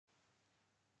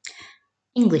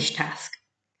English task,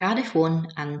 Cardiff 1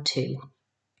 and 2.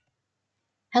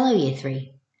 Hello Year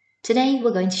 3. Today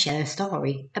we're going to share a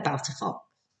story about a fox.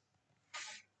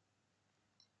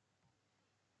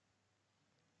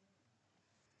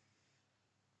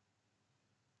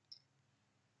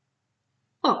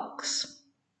 Fox.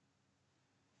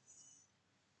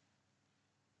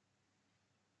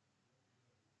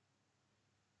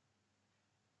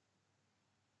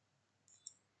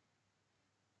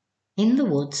 In the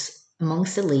woods,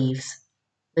 amongst the leaves,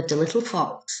 lived a little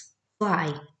fox,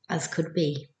 sly as could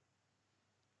be.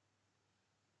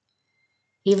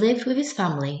 He lived with his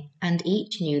family and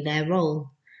each knew their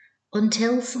role,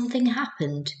 until something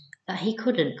happened that he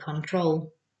couldn't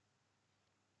control.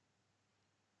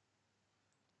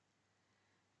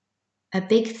 A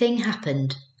big thing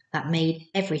happened that made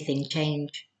everything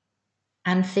change,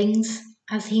 and things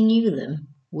as he knew them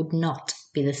would not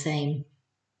be the same.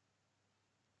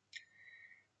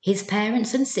 His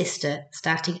parents and sister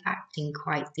started acting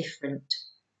quite different.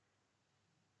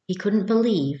 He couldn't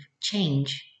believe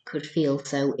change could feel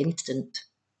so instant.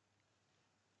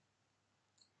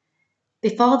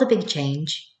 Before the big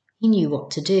change, he knew what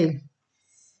to do.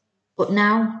 But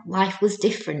now life was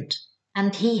different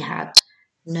and he had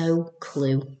no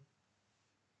clue.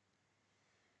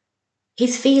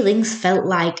 His feelings felt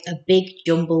like a big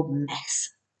jumbled mess.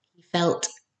 He felt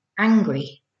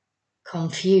angry,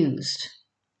 confused,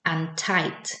 and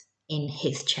tight in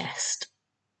his chest.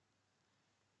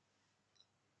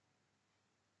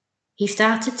 He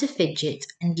started to fidget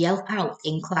and yelp out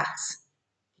in class.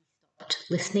 He stopped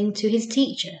listening to his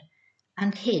teacher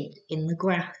and hid in the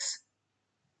grass.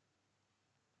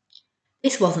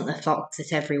 This wasn't the fox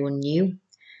that everyone knew.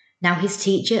 Now his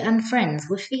teacher and friends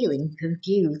were feeling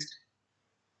confused.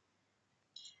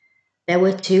 There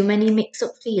were too many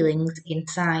mixed-up feelings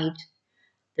inside.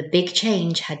 The big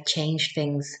change had changed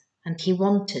things, and he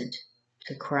wanted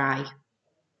to cry.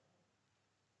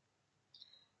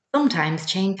 Sometimes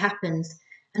change happens,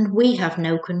 and we have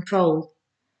no control.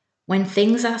 When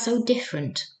things are so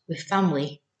different with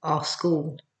family or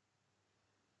school.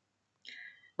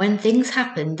 When things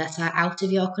happen that are out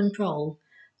of your control,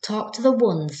 talk to the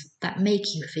ones that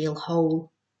make you feel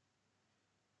whole.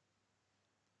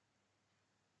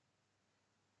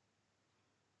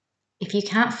 If you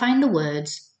can't find the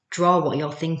words, draw what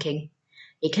you're thinking.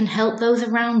 It can help those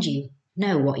around you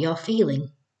know what you're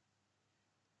feeling.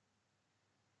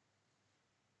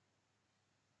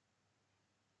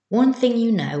 One thing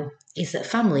you know is that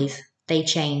families, they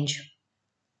change.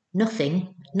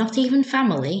 Nothing, not even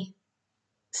family,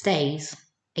 stays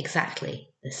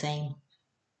exactly the same.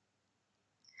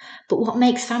 But what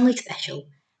makes family special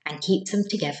and keeps them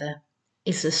together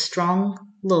is the strong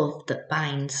love that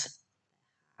binds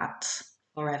hearts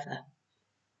forever.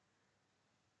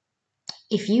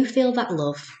 If you feel that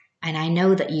love, and I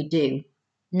know that you do,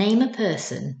 name a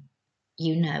person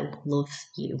you know loves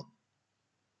you.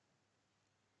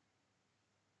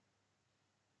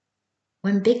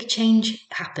 When big change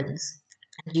happens,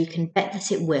 and you can bet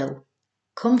that it will,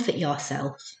 comfort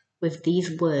yourself with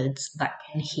these words that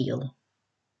can heal.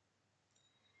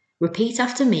 Repeat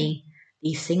after me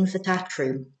these things that are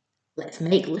true. Let's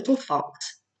make little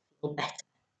fox feel better,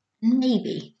 and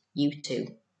maybe you too.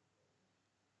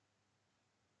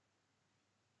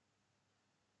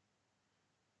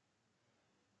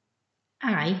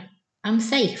 I am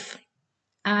safe.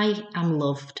 I am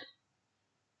loved.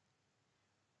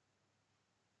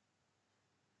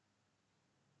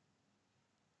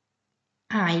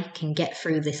 I can get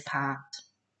through this part.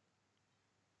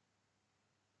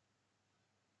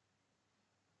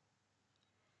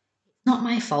 It's not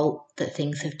my fault that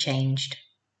things have changed.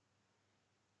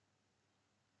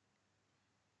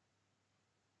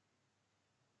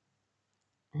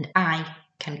 And I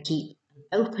can keep an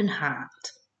open heart.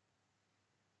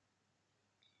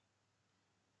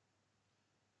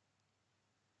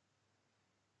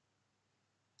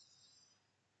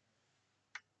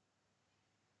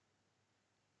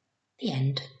 The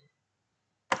end.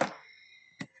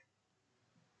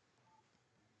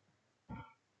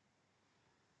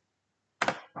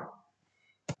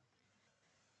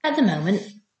 At the moment,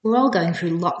 we're all going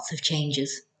through lots of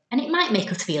changes, and it might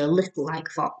make us feel a little like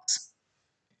Fox.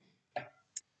 If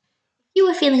you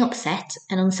were feeling upset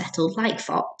and unsettled like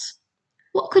Fox,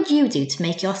 what could you do to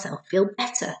make yourself feel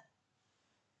better?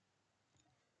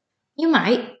 You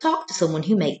might talk to someone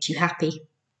who makes you happy,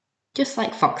 just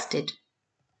like Fox did.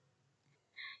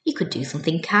 You could do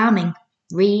something calming,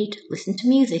 read, listen to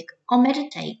music, or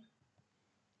meditate.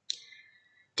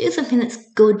 Do something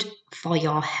that's good for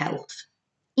your health.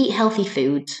 Eat healthy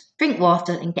foods, drink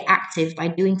water, and get active by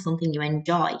doing something you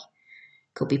enjoy.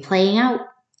 Could be playing out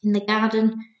in the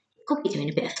garden. Could be doing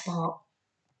a bit of sport.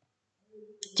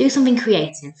 Do something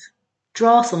creative.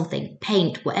 Draw something,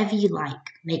 paint, whatever you like.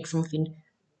 Make something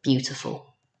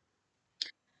beautiful.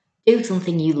 Do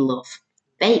something you love.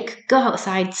 Bake, go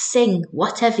outside, sing,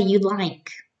 whatever you like.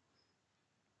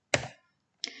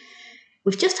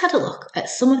 We've just had a look at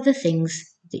some of the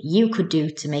things that you could do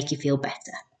to make you feel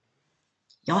better.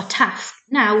 Your task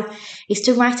now is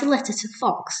to write a letter to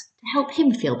Fox to help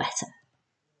him feel better.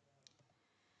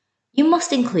 You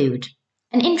must include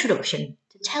an introduction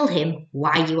to tell him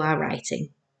why you are writing,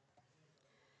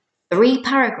 3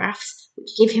 paragraphs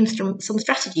which give him some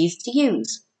strategies to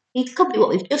use. These could be what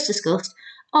we've just discussed,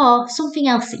 or something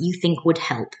else that you think would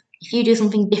help. If you do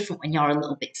something different when you're a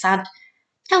little bit sad,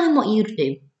 tell him what you'd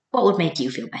do, what would make you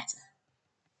feel better.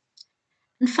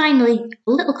 And finally,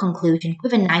 a little conclusion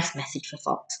with a nice message for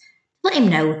Fox. Let him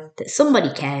know that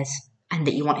somebody cares and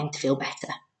that you want him to feel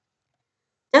better.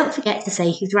 Don't forget to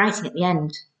say who's writing at the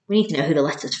end. We need to know who the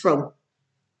letter's from.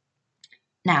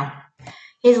 Now,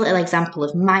 here's a little example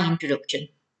of my introduction.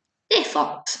 Dear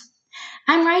Fox,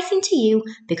 I'm writing to you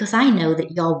because I know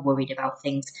that you're worried about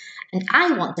things and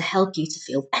I want to help you to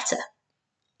feel better.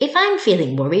 If I'm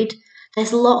feeling worried,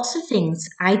 there's lots of things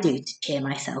I do to cheer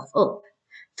myself up,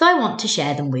 so I want to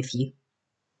share them with you.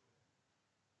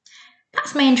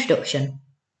 That's my introduction.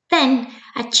 Then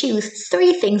I'd choose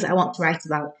 3 things I want to write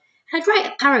about, and I'd write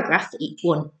a paragraph for each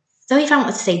one. So if I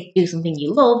wanted to say do something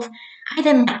you love, I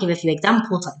then might give a few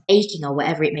examples like baking or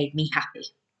whatever it made me happy.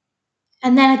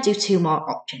 And then I'd do 2 more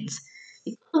options.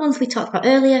 You've got the ones we talked about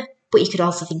earlier, but you could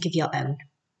also think of your own.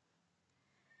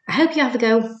 I hope you have a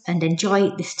go and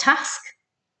enjoy this task.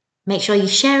 Make sure you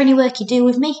share any work you do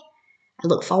with me. I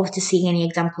look forward to seeing any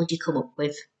examples you come up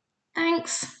with.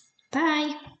 Thanks.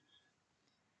 Bye.